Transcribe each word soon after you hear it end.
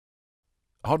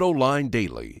AutoLine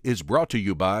Daily is brought to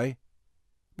you by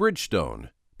Bridgestone,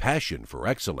 passion for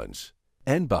excellence,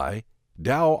 and by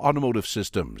Dow Automotive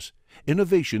Systems,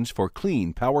 innovations for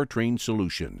clean powertrain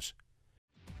solutions.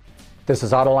 This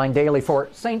is AutoLine Daily for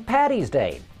St. Paddy's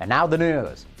Day, and now the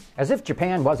news. As if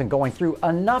Japan wasn't going through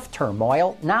enough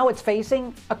turmoil, now it's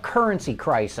facing a currency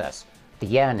crisis. The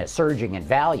yen is surging in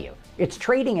value. It's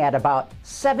trading at about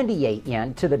 78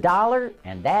 yen to the dollar,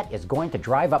 and that is going to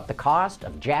drive up the cost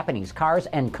of Japanese cars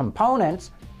and components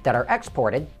that are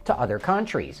exported to other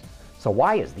countries. So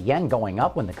why is the yen going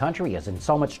up when the country is in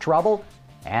so much trouble?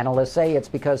 Analysts say it's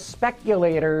because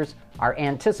speculators are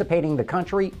anticipating the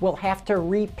country will have to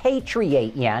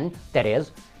repatriate yen, that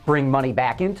is, bring money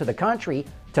back into the country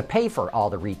to pay for all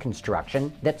the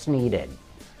reconstruction that's needed.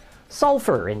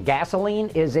 Sulfur in gasoline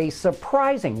is a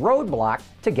surprising roadblock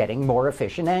to getting more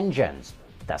efficient engines.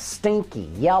 The stinky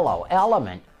yellow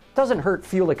element doesn't hurt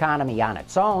fuel economy on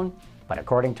its own, but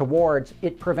according to Wards,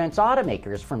 it prevents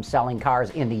automakers from selling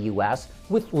cars in the U.S.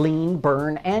 with lean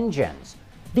burn engines.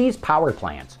 These power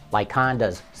plants, like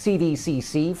Honda's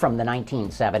CVCC from the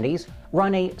 1970s,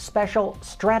 run a special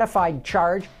stratified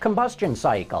charge combustion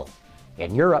cycle.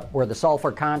 In Europe, where the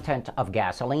sulfur content of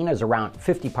gasoline is around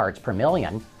 50 parts per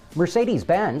million,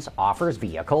 Mercedes-Benz offers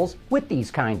vehicles with these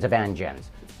kinds of engines.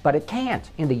 But it can't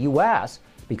in the U.S.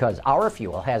 because our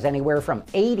fuel has anywhere from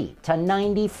 80 to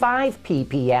 95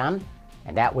 ppm,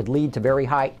 and that would lead to very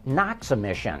high NOx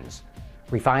emissions.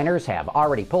 Refiners have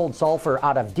already pulled sulfur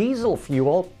out of diesel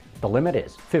fuel. The limit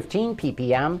is 15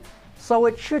 ppm, so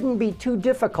it shouldn't be too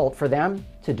difficult for them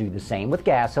to do the same with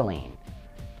gasoline.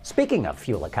 Speaking of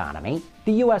fuel economy,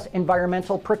 the U.S.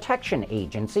 Environmental Protection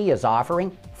Agency is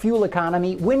offering fuel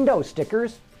economy window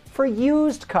stickers for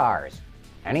used cars.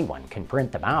 Anyone can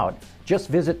print them out. Just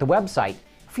visit the website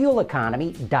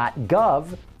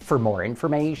fueleconomy.gov for more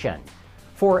information.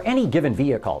 For any given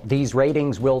vehicle, these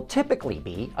ratings will typically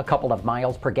be a couple of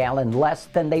miles per gallon less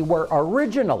than they were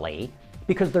originally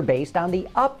because they're based on the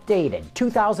updated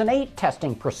 2008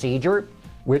 testing procedure,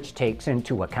 which takes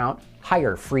into account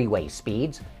higher freeway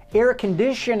speeds, air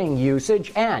conditioning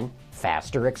usage, and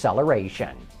faster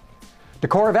acceleration. The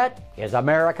Corvette is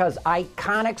America's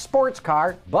iconic sports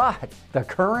car, but the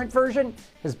current version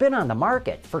has been on the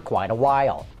market for quite a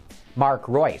while. Mark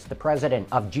Reuss, the president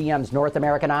of GM's North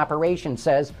American operations,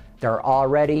 says they're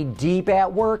already deep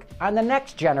at work on the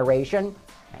next generation,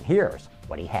 and here's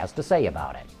what he has to say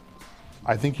about it.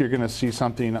 I think you're going to see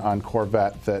something on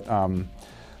Corvette that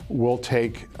will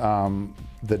take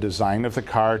the design of the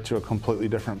car to a completely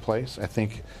different place. I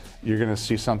think you're going to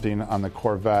see something on the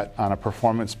Corvette on a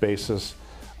performance basis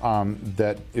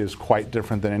that is quite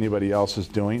different than anybody else is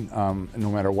doing,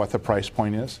 no matter what the price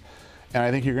point is. And I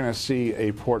think you're going to see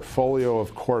a portfolio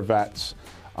of Corvettes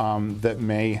that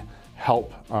may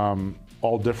help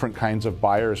all different kinds of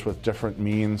buyers with different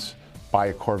means buy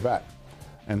a Corvette.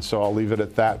 And so I'll leave it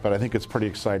at that, but I think it's pretty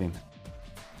exciting.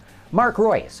 Mark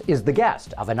Reuss is the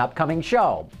guest of an upcoming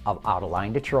show of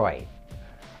Autoline Detroit.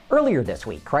 Earlier this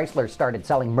week, Chrysler started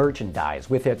selling merchandise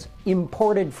with its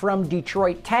Imported from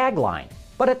Detroit tagline,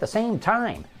 but at the same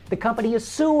time, the company is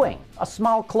suing a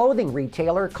small clothing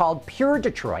retailer called Pure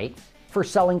Detroit for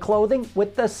selling clothing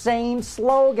with the same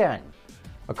slogan.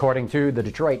 According to the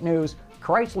Detroit News,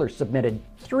 Chrysler submitted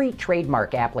 3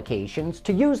 trademark applications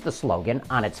to use the slogan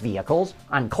on its vehicles,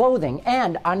 on clothing,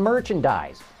 and on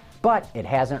merchandise. But it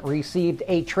hasn't received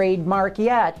a trademark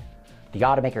yet. The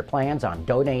automaker plans on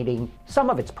donating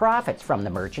some of its profits from the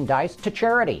merchandise to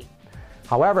charity.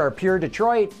 However, Pure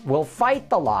Detroit will fight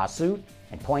the lawsuit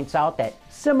and points out that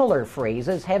similar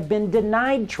phrases have been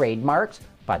denied trademarks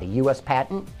by the U.S.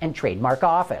 Patent and Trademark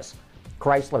Office.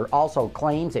 Chrysler also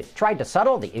claims it tried to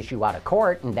settle the issue out of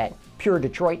court and that Pure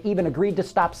Detroit even agreed to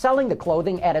stop selling the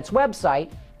clothing at its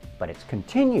website, but it's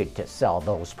continued to sell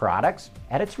those products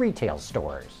at its retail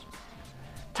stores.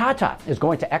 Tata is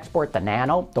going to export the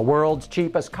Nano, the world's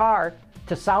cheapest car,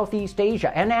 to Southeast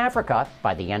Asia and Africa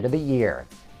by the end of the year.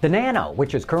 The Nano,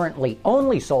 which is currently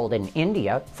only sold in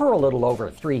India for a little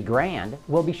over $3,000,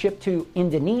 will be shipped to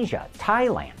Indonesia,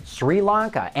 Thailand, Sri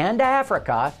Lanka, and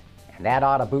Africa, and that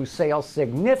ought to boost sales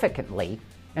significantly,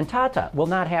 and Tata will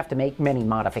not have to make many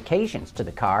modifications to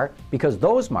the car because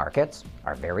those markets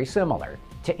are very similar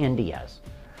to India's.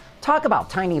 Talk about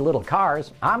tiny little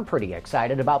cars. I'm pretty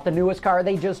excited about the newest car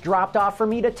they just dropped off for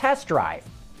me to test drive.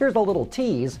 Here's a little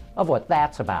tease of what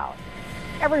that's about.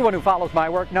 Everyone who follows my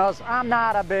work knows I'm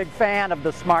not a big fan of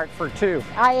the Smart for 2.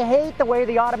 I hate the way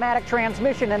the automatic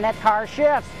transmission in that car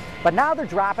shifts. But now they're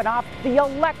dropping off the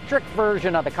electric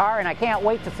version of the car, and I can't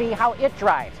wait to see how it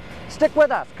drives. Stick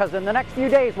with us, because in the next few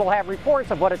days we'll have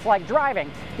reports of what it's like driving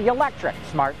the electric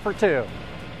Smart for 2.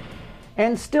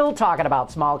 And still talking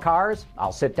about small cars,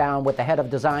 I'll sit down with the head of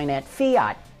design at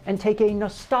Fiat and take a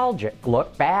nostalgic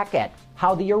look back at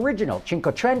how the original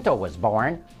Cinquecento was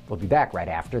born. We'll be back right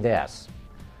after this.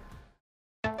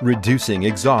 Reducing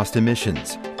exhaust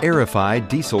emissions, aerified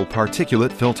diesel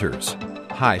particulate filters,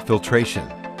 high filtration,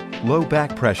 low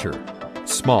back pressure,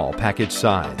 small package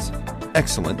size,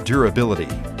 excellent durability.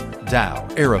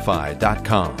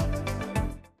 DowAerify.com.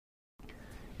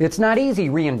 It's not easy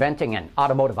reinventing an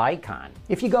automotive icon.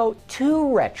 If you go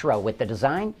too retro with the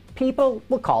design, people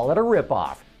will call it a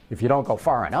ripoff. If you don't go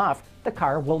far enough, the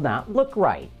car will not look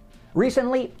right.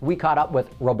 Recently, we caught up with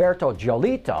Roberto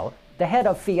Giolito, the head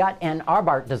of Fiat and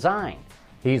Abarth Design.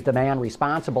 He's the man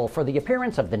responsible for the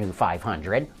appearance of the new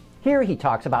 500. Here he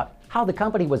talks about how the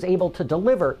company was able to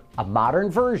deliver a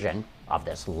modern version of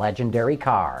this legendary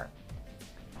car.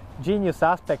 Genius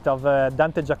aspect of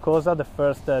Dante Giacosa, the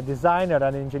first designer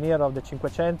and engineer of the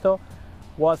Cinquecento,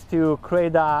 was to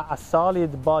create a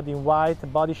solid body in white,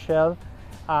 body shell,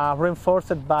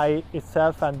 reinforced by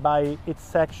itself and by its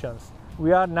sections.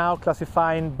 We are now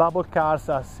classifying bubble cars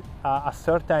as a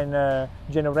certain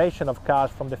generation of cars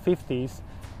from the 50s,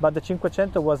 but the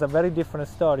Cinquecento was a very different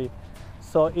story.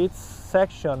 So its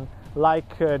section,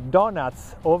 like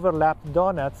donuts, overlapped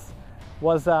donuts,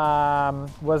 was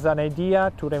an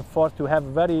idea to reinforce, to have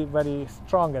very, very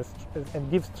strong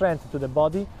and give strength to the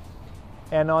body.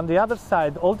 And on the other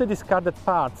side, all the discarded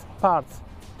parts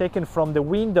taken from the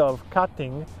window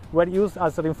cutting were used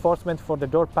as reinforcement for the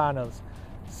door panels.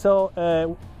 So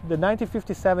the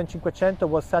 1957 Cinquecento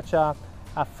was such a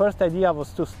first idea of a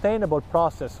sustainable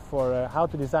process for how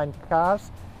to design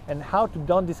cars and how to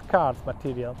don't discard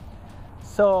material.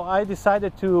 So I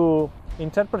decided to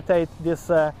interpret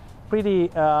this pretty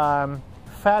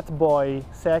fat boy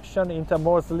section into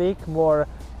more sleek, more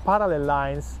parallel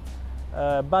lines,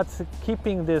 but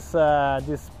keeping this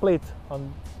split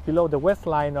below the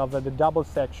waistline of the double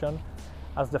section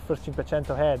as the first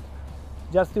Cinquecento had,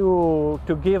 just to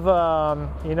give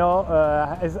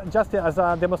just as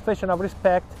a demonstration of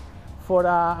respect for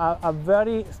a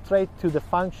very straight to the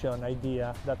function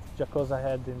idea that Giacosa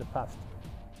had in the past.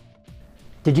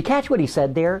 Did you catch what he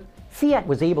said there? Fiat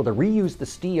was able to reuse the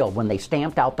steel when they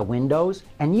stamped out the windows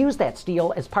and use that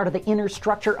steel as part of the inner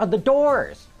structure of the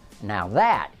doors. Now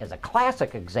that is a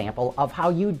classic example of how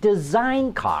you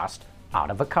design cost out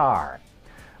of a car.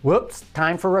 Whoops,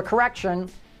 time for a correction.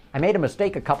 I made a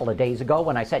mistake a couple of days ago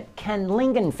when I said Ken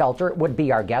Lingenfelter would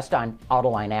be our guest on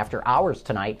Autoline After Hours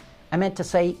tonight. I meant to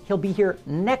say he'll be here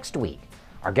next week.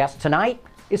 Our guest tonight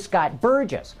is Scott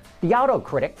Burgess, the auto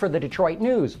critic for the Detroit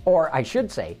News, or I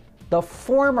should say, the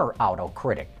former auto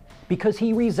critic, because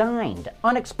he resigned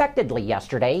unexpectedly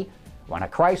yesterday when a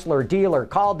Chrysler dealer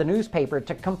called the newspaper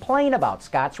to complain about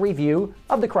Scott's review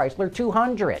of the Chrysler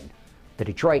 200. The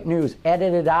Detroit News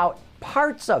edited out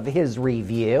parts of his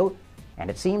review, and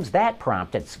it seems that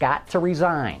prompted Scott to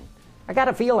resign. I got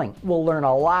a feeling we'll learn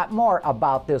a lot more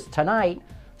about this tonight,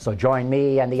 so join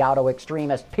me and the auto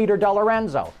extremist Peter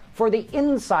DeLorenzo for the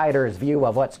insider's view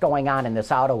of what's going on in this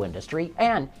auto industry,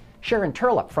 and Sharon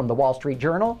Turlip from the Wall Street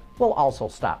Journal will also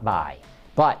stop by.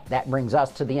 But that brings us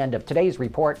to the end of today's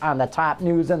report on the top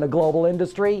news in the global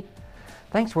industry.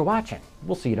 Thanks for watching.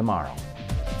 We'll see you tomorrow.